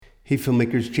Hey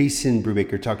filmmakers, Jason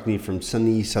Brubaker talking to you from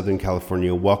sunny Southern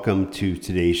California. Welcome to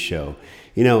today's show.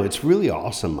 You know, it's really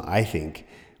awesome, I think,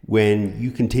 when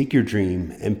you can take your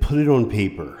dream and put it on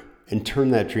paper and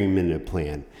turn that dream into a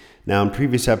plan. Now, in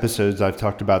previous episodes, I've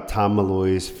talked about Tom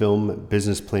Malloy's film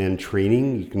business plan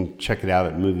training. You can check it out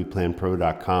at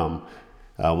movieplanpro.com.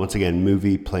 Once again,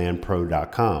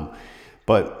 movieplanpro.com.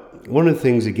 But one of the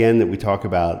things, again, that we talk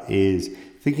about is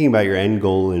thinking about your end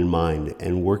goal in mind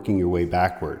and working your way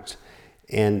backwards.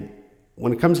 And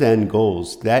when it comes to end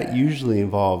goals, that usually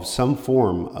involves some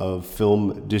form of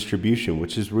film distribution,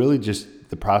 which is really just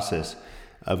the process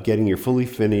of getting your fully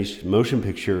finished motion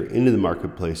picture into the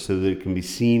marketplace so that it can be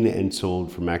seen and sold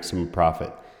for maximum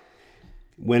profit.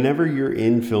 Whenever you're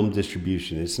in film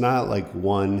distribution, it's not like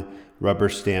one rubber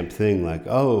stamp thing like,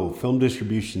 oh, film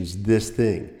distribution's this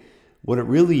thing. What it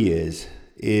really is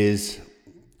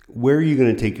where are you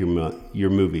going to take your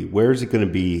movie? Where is it going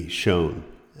to be shown,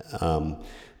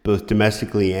 both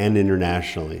domestically and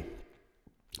internationally?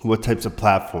 What types of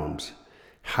platforms?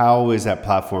 How is that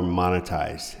platform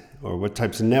monetized? Or what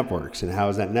types of networks, and how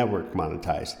is that network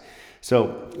monetized?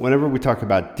 So whenever we talk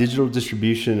about digital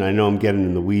distribution, I know I'm getting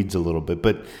in the weeds a little bit,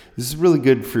 but this is really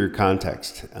good for your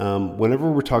context. Whenever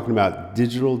we're talking about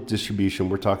digital distribution,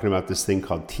 we're talking about this thing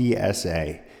called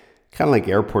TSA, kind of like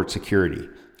airport security.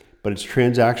 But it's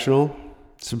transactional,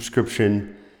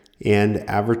 subscription, and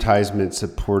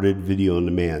advertisement-supported video on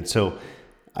demand. So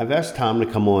I've asked Tom to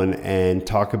come on and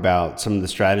talk about some of the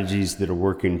strategies that are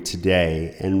working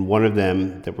today. And one of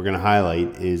them that we're going to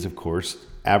highlight is, of course,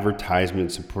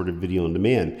 advertisement-supported video on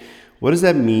demand. What does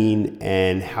that mean,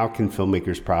 and how can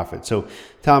filmmakers profit? So,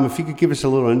 Tom, if you could give us a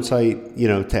little insight,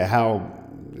 to how,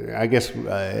 I guess,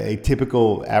 a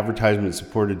typical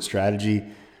advertisement-supported strategy,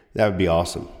 that would be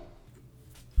awesome.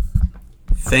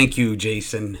 Thank you,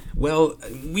 Jason. Well,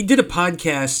 we did a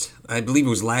podcast, I believe it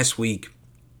was last week,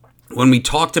 when we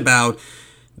talked about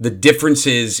the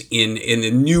differences in the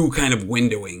new kind of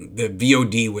windowing, the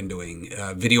VOD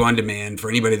windowing, video on demand. For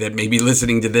anybody that may be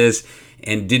listening to this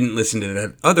and didn't listen to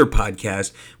that other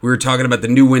podcast, we were talking about the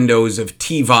new windows of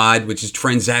TVOD, which is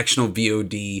transactional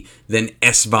VOD, then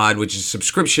SVOD, which is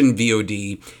subscription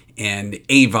VOD, and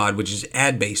AVOD, which is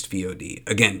ad-based VOD.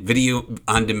 Again, video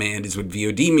on demand is what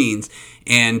VOD means.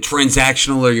 And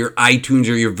transactional are your iTunes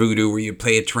or your Vudu, where you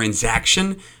pay a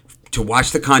transaction to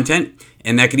watch the content.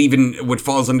 And that could even, what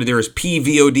falls under there is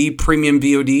PVOD, premium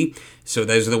VOD. So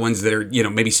those are the ones that are,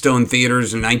 maybe still in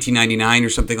theaters in $19.99 or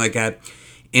something like that.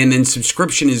 And then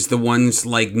subscription is the ones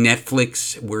like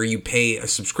Netflix, where you pay a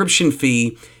subscription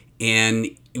fee, and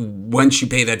once you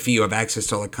pay that fee, you have access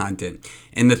to all the content.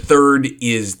 And the third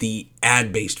is the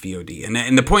ad-based VOD.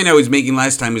 And the point I was making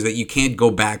last time was that you can't go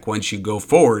back once you go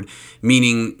forward,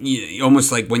 meaning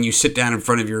almost like when you sit down in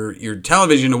front of your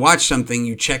television to watch something,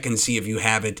 you check and see if you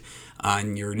have it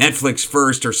on your Netflix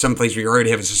first or someplace where you already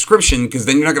have a subscription, because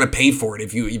then you're not going to pay for it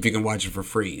if you can watch it for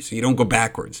free. So you don't go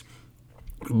backwards.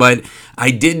 But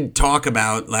I did talk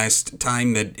about last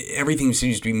time that everything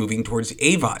seems to be moving towards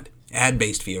AVOD,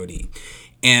 ad-based VOD.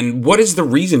 And what is the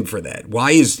reason for that?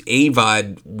 Why is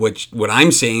AVOD, what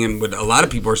I'm saying and what a lot of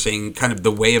people are saying, kind of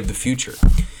the way of the future?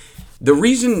 The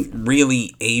reason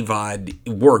really AVOD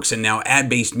works, and now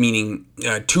ad-based meaning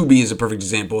Tubi is a perfect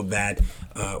example of that,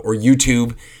 or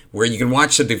YouTube, where you can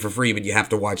watch something for free, but you have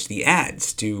to watch the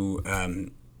ads to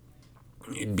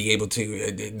be able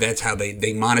to, that's how they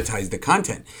monetize the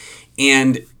content.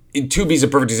 And Tubi is a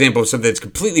perfect example of something that's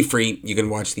completely free. You can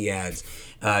watch the ads.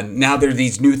 Now there are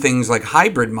these new things like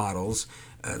hybrid models.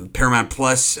 Paramount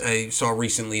Plus, I saw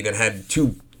recently, that had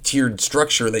two-tiered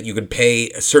structure that you could pay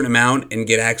a certain amount and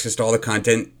get access to all the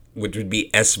content, which would be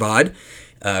SVOD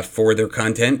for their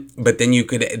content. But then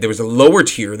there was a lower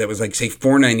tier that was like, say,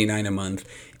 $4.99 a month.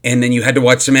 And then you had to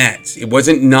watch some ads. It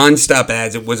wasn't nonstop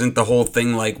ads. It wasn't the whole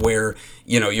thing like where,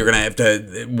 you're going to have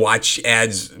to watch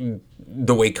ads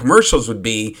the way commercials would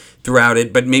be throughout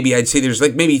it. But maybe I'd say there's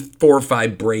like maybe 4 or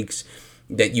 5 breaks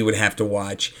that you would have to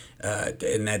watch,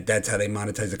 and that's how they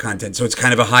monetize the content. So it's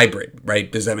kind of a hybrid, right?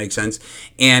 Does that make sense?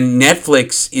 And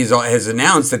Netflix has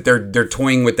announced that they're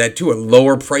toying with that too, a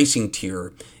lower pricing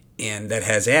tier, and that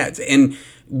has ads. And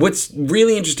what's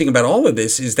really interesting about all of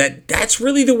this is that that's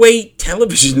really the way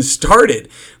television started,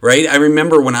 right? I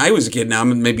remember when I was a kid, now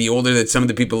I'm maybe older than some of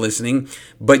the people listening,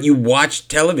 but you watched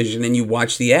television and you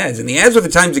watched the ads. And the ads were the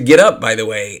time to get up, by the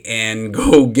way, and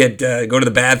go to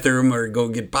the bathroom or go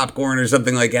get popcorn or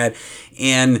something like that.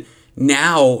 And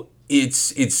now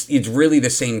it's really the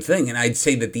same thing. And I'd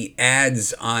say that the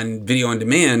ads on video on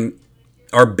demand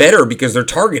are better because they're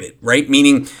targeted, right?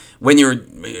 Meaning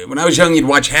when I was young, you'd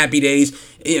watch Happy Days.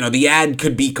 The ad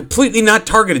could be completely not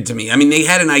targeted to me. I mean, they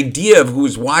had an idea of who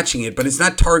was watching it, but it's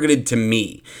not targeted to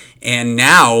me. And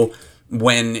now,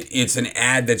 when it's an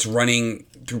ad that's running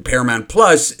through Paramount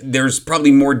Plus, there's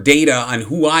probably more data on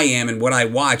who I am and what I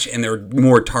watch, and they're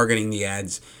more targeting the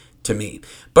ads to me.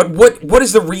 But what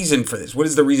is the reason for this? What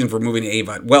is the reason for moving to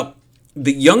AVOD? Well,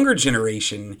 the younger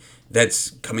generation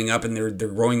that's coming up, and they're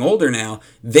growing older now,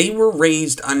 they were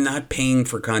raised on not paying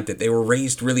for content. They were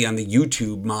raised really on the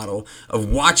YouTube model of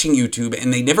watching YouTube,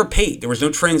 and they never paid. There was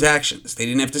no transactions. They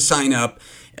didn't have to sign up.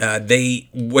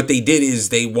 What they did is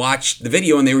they watched the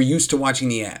video, and they were used to watching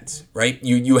the ads, right?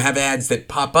 You have ads that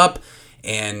pop up,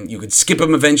 and you could skip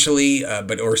them eventually,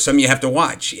 or some you have to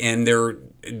watch, and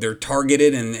they're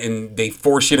targeted, and they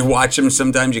force you to watch them.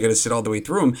 Sometimes you got to sit all the way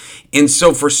through them. And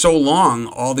so for so long,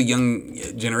 all the young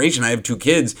generation, I have 2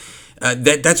 kids,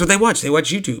 that's what they watch. They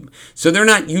watch YouTube. So they're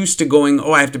not used to going,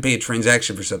 I have to pay a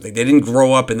transaction for something. They didn't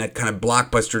grow up in that kind of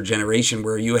blockbuster generation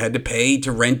where you had to pay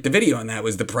to rent the video, and that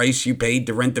was the price you paid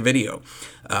to rent the video.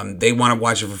 They want to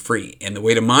watch it for free. And the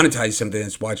way to monetize something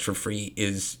that's watched for free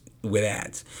is with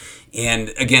ads.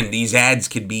 And again, these ads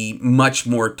could be much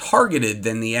more targeted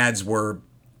than the ads were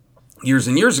years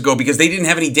and years ago, because they didn't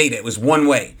have any data. It was one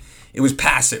way. It was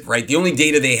passive, right? The only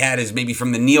data they had is maybe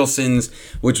from the Nielsen's,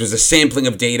 which was a sampling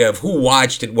of data of who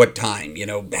watched at what time.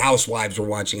 The housewives were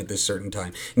watching at this certain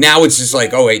time. Now it's just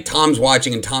like, hey, Tom's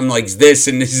watching and Tom likes this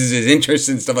and this is his interest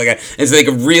and stuff like that. And so they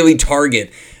could really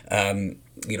target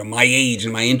my age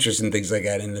and my interest and things like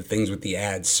that, and the things with the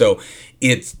ads. So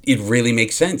it really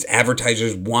makes sense.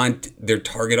 Advertisers want their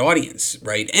target audience,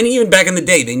 right? And even back in the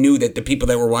day, they knew that the people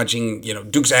that were watching,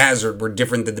 Dukes of Hazzard were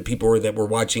different than the people that were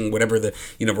watching whatever the,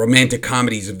 romantic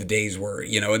comedies of the days were,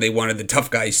 and they wanted the tough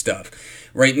guy stuff,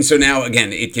 right? And so now,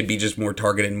 again, it could be just more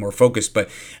targeted and more focused. But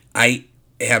I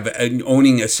have,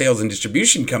 owning a sales and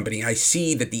distribution company, I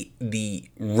see that the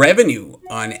revenue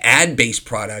on ad-based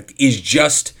product is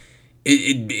just...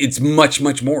 It's much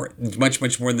more. It's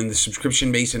much more than the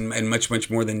subscription base, and much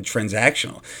more than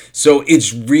transactional. So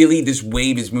it's really, this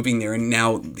wave is moving there. And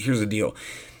now here's the deal.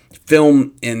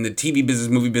 Film and the TV business,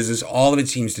 movie business, all of it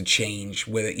seems to change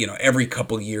with it. Every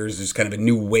couple of years there's kind of a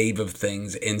new wave of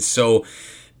things. And so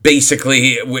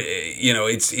basically,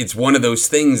 it's one of those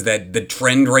things that the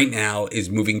trend right now is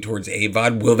moving towards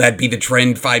AVOD. Will that be the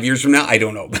trend 5 years from now? I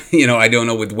don't know. I don't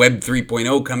know, with Web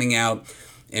 3.0 coming out.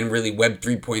 And really, Web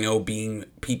 3.0 being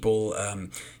people,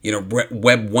 Web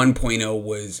 1.0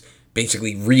 was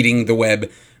basically reading the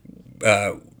web.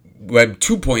 Web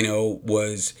 2.0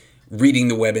 was reading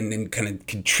the web and then kind of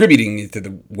contributing to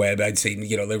the web. I'd say,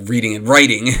 they're reading and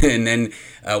writing. And then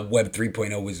Web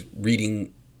 3.0 was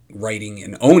reading, writing,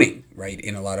 and owning, right,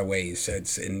 in a lot of ways. So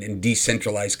it's in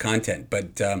decentralized content.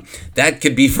 But that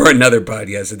could be for another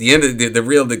podcast. At the end of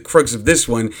the crux of this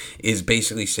one is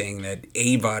basically saying that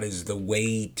AVOD is the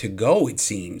way to go, it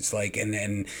seems like.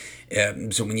 And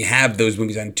so when you have those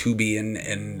movies on Tubi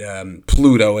and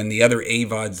Pluto and the other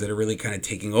AVODs that are really kind of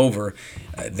taking over,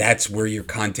 that's where your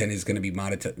content is going to be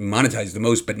monetized the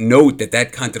most. But note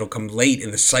that content will come late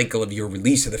in the cycle of your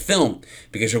release of the film,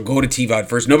 because you'll go to TVOD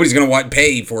first. Nobody's going to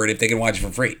pay for it if they can watch it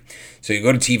for free. So you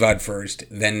go to TVOD first,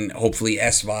 then hopefully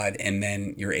SVOD, and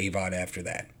then your AVOD after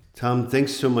that. Tom,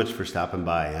 thanks so much for stopping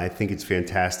by. I think it's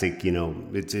fantastic.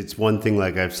 It's one thing,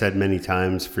 like I've said many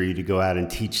times, for you to go out and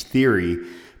teach theory,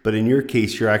 but in your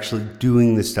case, you're actually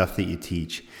doing the stuff that you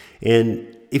teach.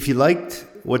 And if you liked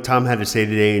what Tom had to say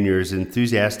today and you're as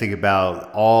enthusiastic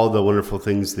about all the wonderful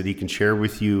things that he can share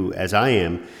with you as I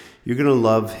am, you're going to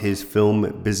love his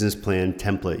film business plan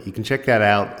template. You can check that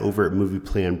out over at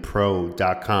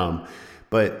movieplanpro.com.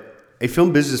 But a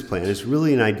film business plan is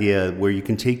really an idea where you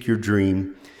can take your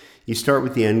dream, you start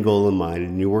with the end goal in mind,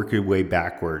 and you work your way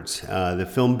backwards. The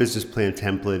film business plan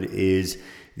template is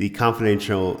the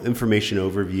confidential information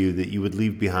overview that you would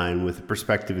leave behind with a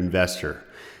prospective investor.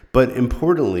 But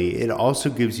importantly, it also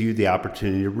gives you the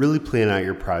opportunity to really plan out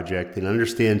your project and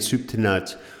understand soup to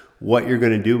nuts what you're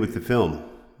going to do with the film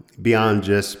beyond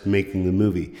just making the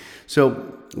movie.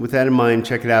 So with that in mind,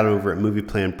 check it out over at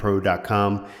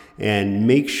movieplanpro.com and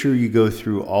make sure you go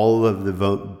through all of the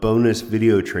bonus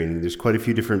video training. There's quite a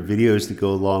few different videos that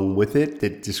go along with it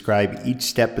that describe each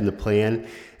step in the plan.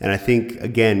 And I think,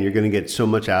 again, you're going to get so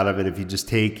much out of it if you just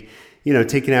take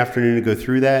an afternoon to go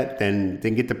through that, then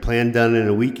get the plan done in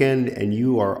a weekend, and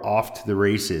you are off to the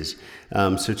races.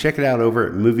 So check it out over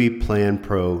at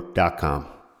movieplanpro.com.